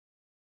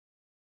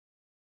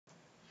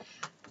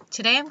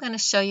Today I'm going to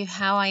show you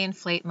how I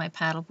inflate my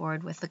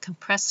paddleboard with a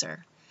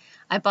compressor.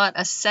 I bought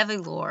a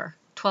Sevilor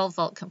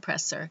 12-volt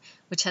compressor,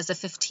 which has a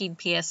 15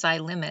 psi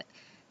limit,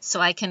 so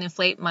I can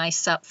inflate my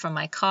SUP from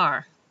my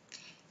car.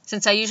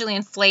 Since I usually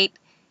inflate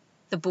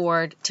the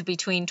board to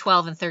between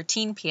 12 and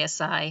 13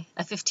 psi,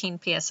 a 15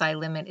 psi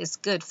limit is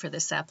good for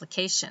this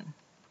application.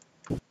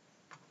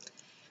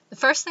 The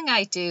first thing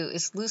I do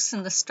is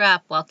loosen the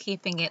strap while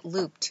keeping it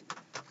looped,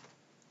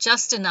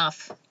 just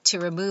enough to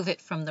remove it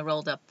from the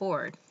rolled up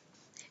board.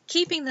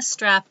 Keeping the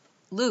strap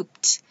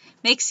looped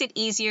makes it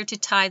easier to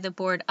tie the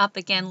board up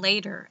again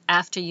later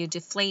after you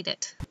deflate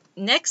it.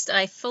 Next,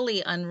 I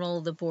fully unroll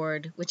the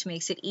board, which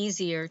makes it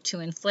easier to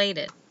inflate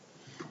it.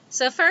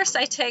 So first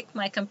I take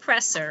my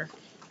compressor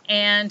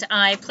and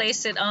I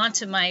place it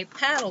onto my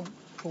paddle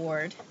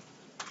board,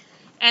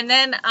 and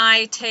then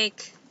I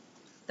take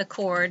the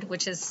cord,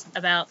 which is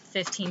about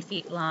 15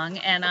 feet long,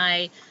 and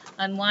I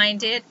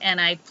unwind it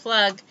and I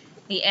plug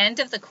the end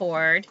of the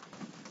cord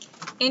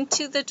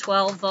into the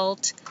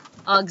 12-volt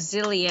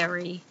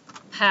auxiliary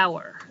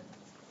power.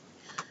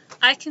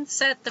 I can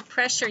set the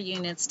pressure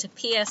units to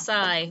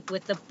PSI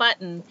with the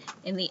button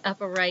in the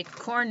upper right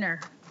corner.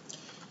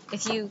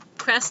 If you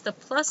press the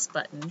plus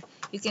button,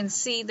 you can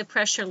see the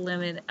pressure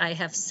limit I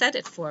have set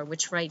it for,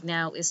 which right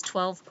now is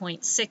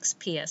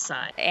 12.6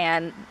 psi.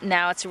 And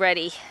now it's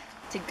ready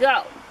to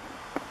go.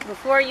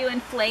 Before you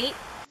inflate,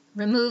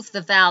 remove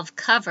the valve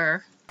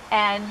cover,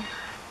 and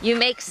you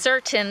make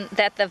certain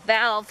that the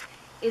valve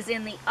is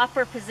in the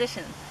upper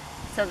position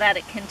so that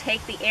it can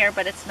take the air,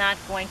 but it's not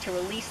going to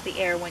release the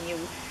air when you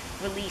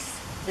release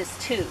this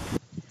tube.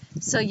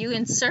 So you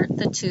insert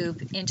the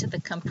tube into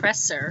the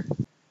compressor,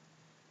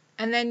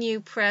 and then you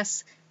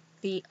press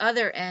the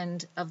other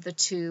end of the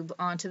tube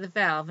onto the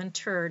valve and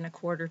turn a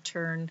quarter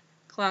turn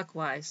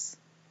clockwise,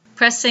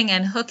 pressing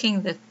and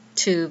hooking the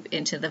tube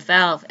into the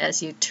valve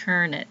as you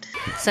turn it.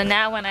 So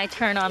now when I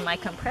turn on my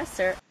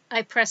compressor,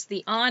 I press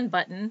the on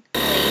button.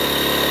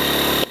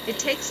 It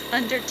takes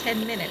under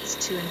 10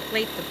 minutes to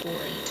inflate the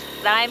board.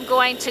 I'm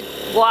going to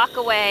walk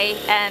away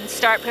and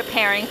start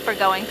preparing for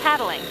going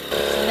paddling.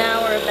 So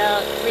now we're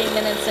about 3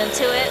 minutes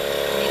into it,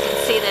 and you can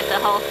see that the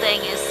whole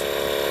thing is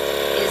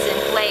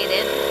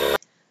inflated.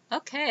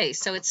 Okay,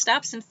 so it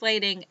stops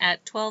inflating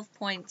at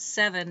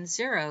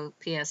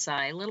 12.70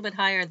 psi, a little bit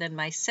higher than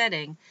my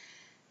setting,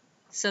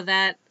 so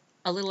that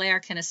a little air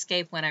can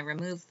escape when I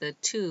remove the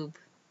tube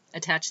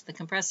attached to the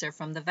compressor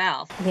from the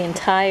valve. The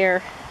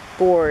entire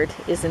board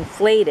is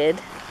inflated.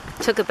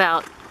 Took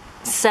about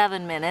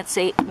 7 minutes,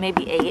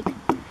 maybe 8.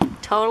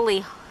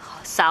 Totally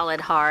solid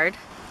hard,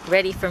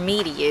 ready for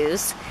me to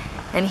use.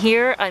 And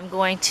here I'm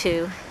going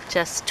to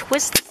just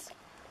twist,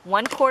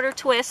 1/4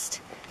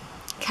 twist,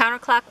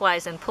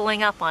 counterclockwise, and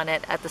pulling up on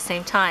it at the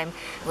same time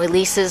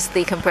releases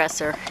the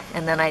compressor.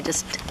 And then I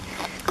just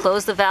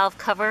close the valve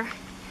cover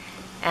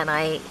and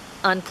I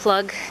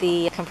unplug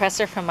the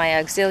compressor from my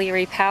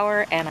auxiliary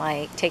power, and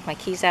I take my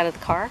keys out of the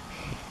car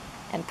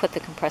and put the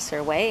compressor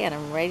away, and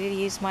I'm ready to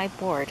use my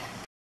board.